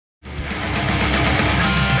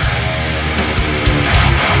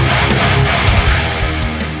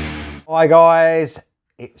Hi guys,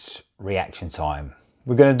 it's reaction time.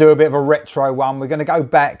 We're going to do a bit of a retro one. We're going to go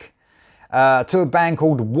back to a band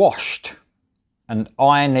called Washed and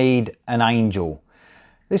I Need an Angel.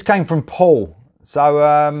 This came from Paul, so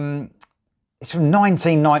it's from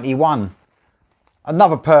 1991.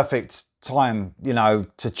 Another perfect time, you know,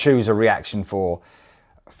 to choose a reaction for.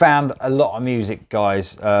 Found a lot of music,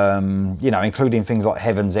 guys, you know, including things like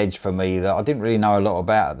Heaven's Edge for me that I didn't really know a lot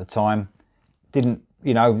about at the time. Didn't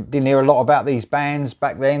hear a lot about these bands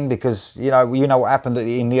back then because, you know what happened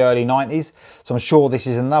in the early 90s. So I'm sure this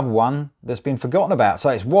is another one that's been forgotten about. So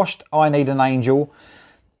it's Washed, I Need an Angel.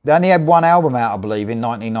 They only had one album out, I believe, in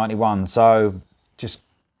 1991. So just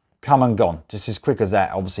come and gone, just as quick as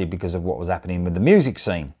that, obviously, because of what was happening with the music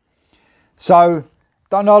scene. So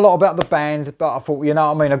don't know a lot about the band, but I thought, you know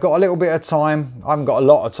what I mean, I've got a little bit of time. I haven't got a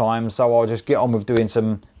lot of time, so I'll just get on with doing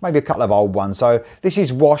maybe a couple of old ones. So this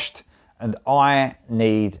is Washed and I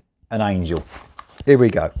Need an Angel. Here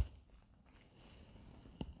we go.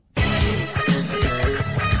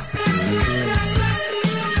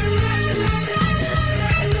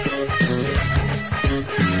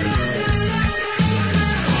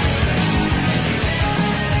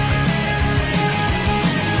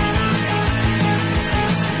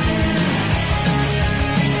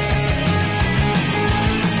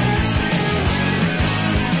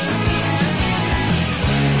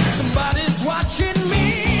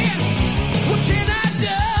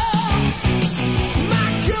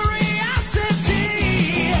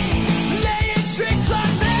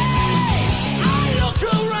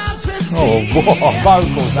 Oh, what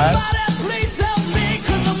vocals, man.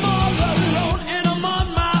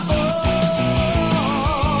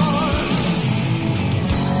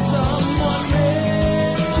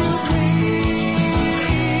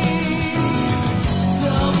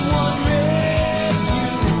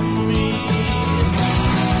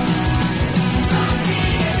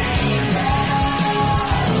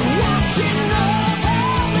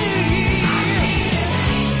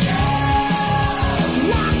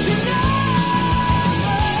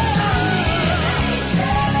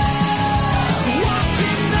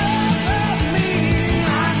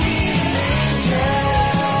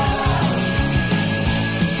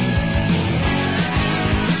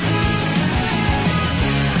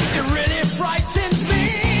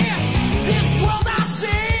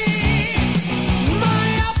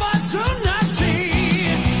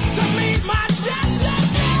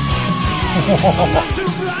 I'm not too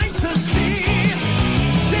blind to see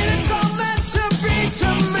that it's all meant to be to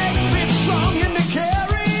make me strong and to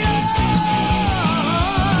carry on.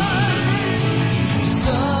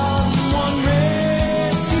 Someone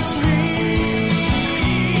rescue me.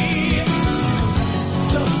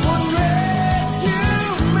 Someone rescue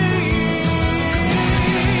me.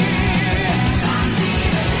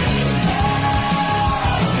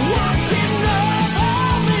 Watching over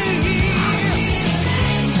me.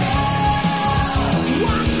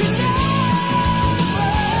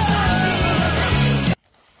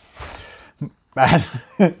 Man,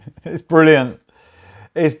 it's brilliant.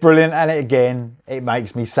 It's brilliant, and again, it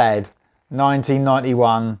makes me sad.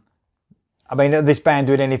 1991. I mean, are this band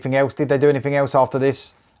doing anything else? Did they do anything else after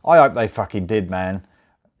this? I hope they fucking did, man.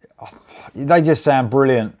 They just sound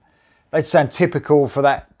brilliant. They sound typical for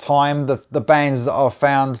that time. The bands that I've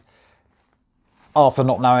found after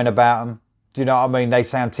not knowing about them. Do you know what I mean? They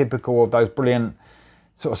sound typical of those brilliant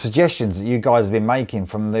sort of suggestions that you guys have been making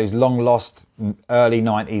from those long lost early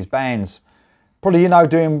 90s bands. Probably, you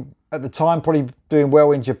know, at the time, probably doing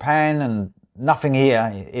well in Japan and nothing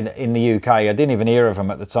here in the UK. I didn't even hear of them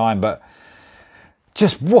at the time, but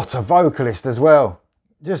just what a vocalist as well.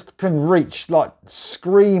 Just can reach, like,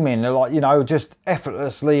 screaming, like, you know, just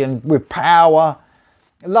effortlessly and with power.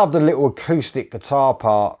 I love the little acoustic guitar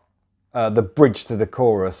part, the bridge to the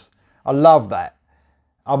chorus. I love that.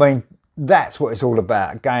 I mean, that's what it's all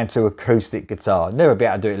about, going to acoustic guitar. Never be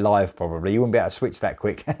able to do it live, probably. You wouldn't be able to switch that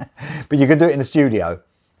quick. But you can do it in the studio.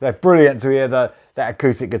 So brilliant to hear that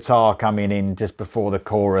acoustic guitar coming in just before the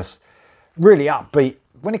chorus. Really upbeat.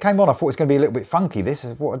 When it came on, I thought it was going to be a little bit funky. This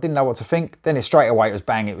is what I didn't know what to think. Then straight away it was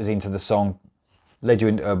bang, it was into the song. Led you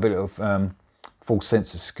into a bit of false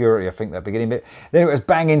sense of security, I think, that beginning bit. Then it was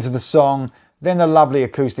bang into the song. Then a lovely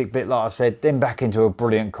acoustic bit, like I said. Then back into a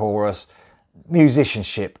brilliant chorus.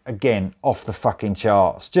 Musicianship, again, off the fucking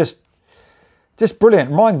charts. Just brilliant.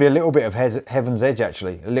 Remind me a little bit of Heaven's Edge,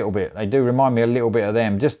 actually. A little bit. They do remind me a little bit of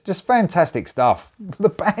them. Just fantastic stuff. The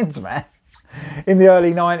bands, man, in the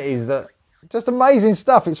early 90s, just amazing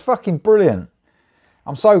stuff. It's fucking brilliant.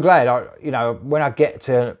 I'm so glad, when I get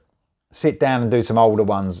to sit down and do some older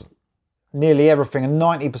ones, nearly everything and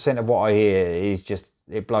 90% of what I hear is just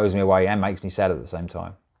it blows me away and makes me sad at the same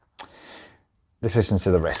time. Let's listen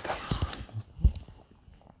to the rest.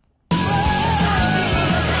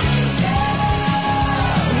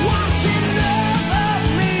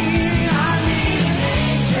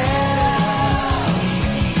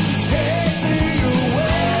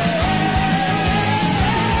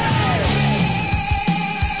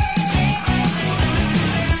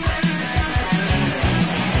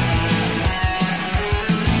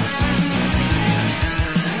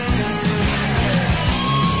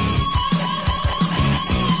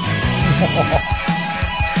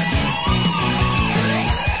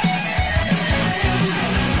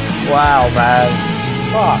 Wow, man.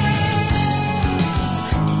 Fuck.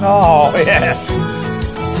 Oh, yeah.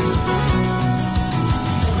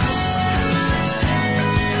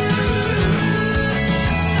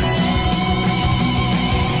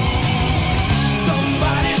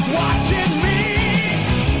 Somebody's watching me.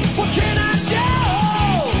 What can I do?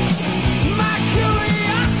 My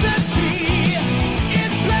curiosity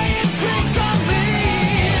is playing tricks on me.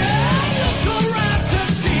 I look around to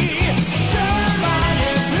see somebody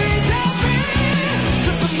please help me.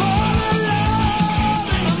 'Cause I'm all alone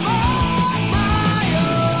and I'm on my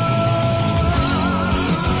own.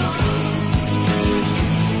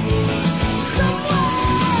 Someone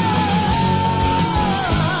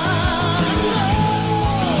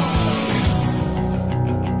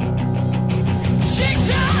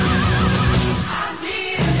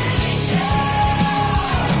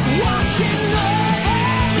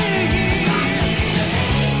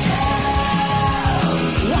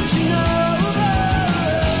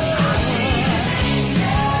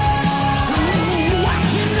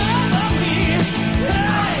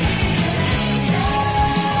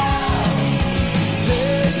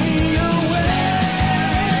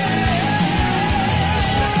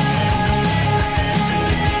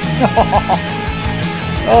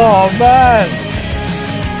Oh, man.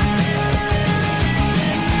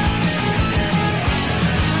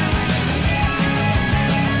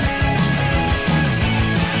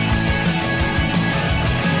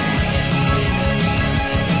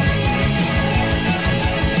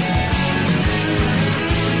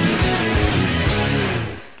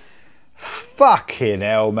 Fucking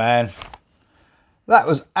hell, man. That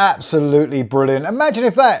was absolutely brilliant. Imagine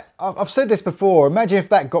if that, I've said this before, imagine if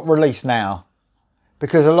that got released now.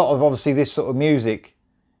 Because a lot of, obviously, this sort of music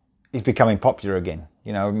is becoming popular again,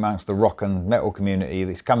 you know, amongst the rock and metal community.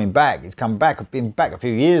 It's coming back. It's come back, been back a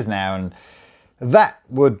few years now, and that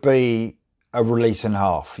would be a release and a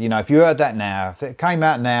half. You know, if you heard that now, if it came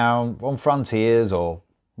out now on Frontiers or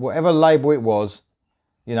whatever label it was,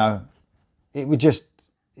 you know, it would just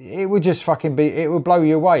fucking be, it would blow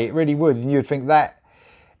you away. It really would. And you'd think that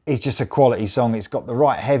is just a quality song. It's got the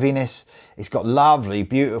right heaviness. It's got lovely,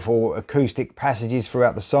 beautiful acoustic passages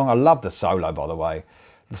throughout the song. I love the solo, by the way.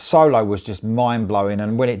 The solo was just mind-blowing.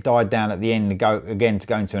 And when it died down at the end to go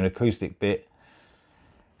into an acoustic bit,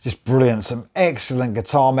 just brilliant. Some excellent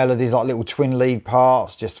guitar melodies, like little twin lead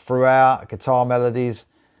parts just throughout, guitar melodies.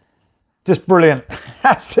 Just brilliant.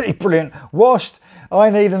 Absolutely brilliant. Washed, I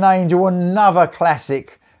Need an Angel, another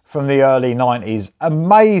classic from the early 90s.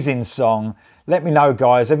 Amazing song. Let me know,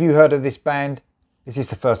 guys, have you heard of this band? Is this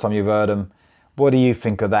the first time you've heard them? What do you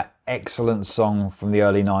think of that excellent song from the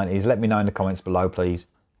early 90s? Let me know in the comments below, please,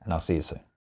 and I'll see you soon.